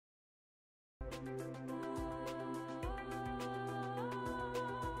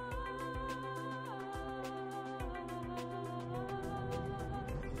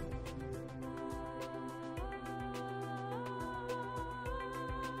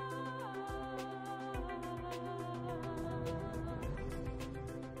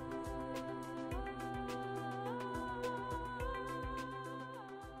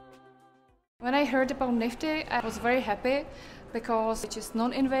When I heard about Nifty, I was very happy because it is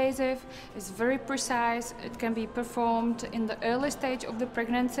non-invasive, it's very precise, it can be performed in the early stage of the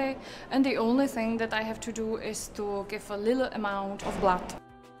pregnancy, and the only thing that I have to do is to give a little amount of blood.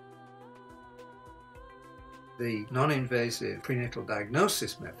 The non-invasive prenatal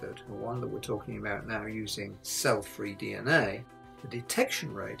diagnosis method, the one that we're talking about now using cell-free DNA, the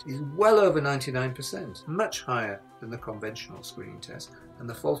detection rate is well over 99%, much higher than the conventional screening test, and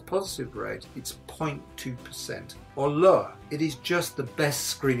the false positive rate, it's 0.2% or lower. It is just the best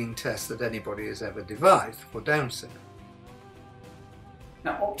screening test that anybody has ever devised for Down syndrome.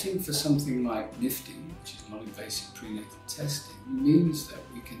 Now, opting for something like Nifty, which is non-invasive prenatal testing, means that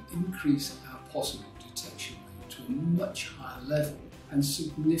we can increase our possible detection rate to a much higher level and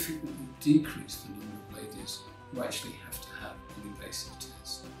significantly decrease the number of ladies who actually have to have an invasive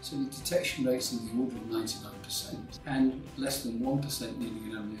test. So the detection rate's in the order of 99% and less than 1%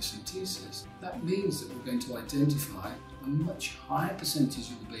 needing an amniocentesis. That means that we're going to identify a much higher percentage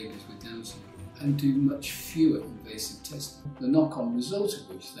of the babies with Down syndrome and do much fewer invasive testing. The knock-on result of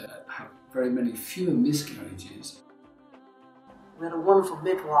which they have very many fewer miscarriages. We had a wonderful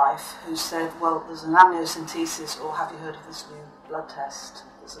midwife who said, well, there's an amniocentesis, or have you heard of this new blood test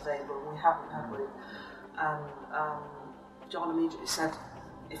that's available? And we haven't, have we? And John immediately said,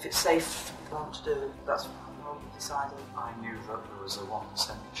 if it's safe for the mum to do it, that's what we decided. I knew that there was a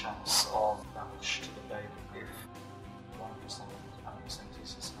 1% chance of damage to the baby if 1%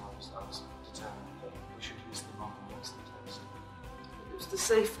 amniocentesis, and I was determined that we should use the non-invasive test. It was the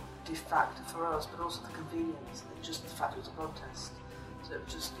safety factor for us, but also the convenience, and just the fact it was a blood test. So it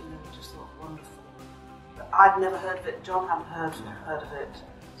was just, we just thought wonderful. But I'd never heard of it, John hadn't heard of it.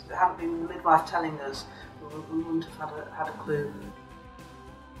 So if it hadn't been the midwife telling us, we wouldn't have had a clue.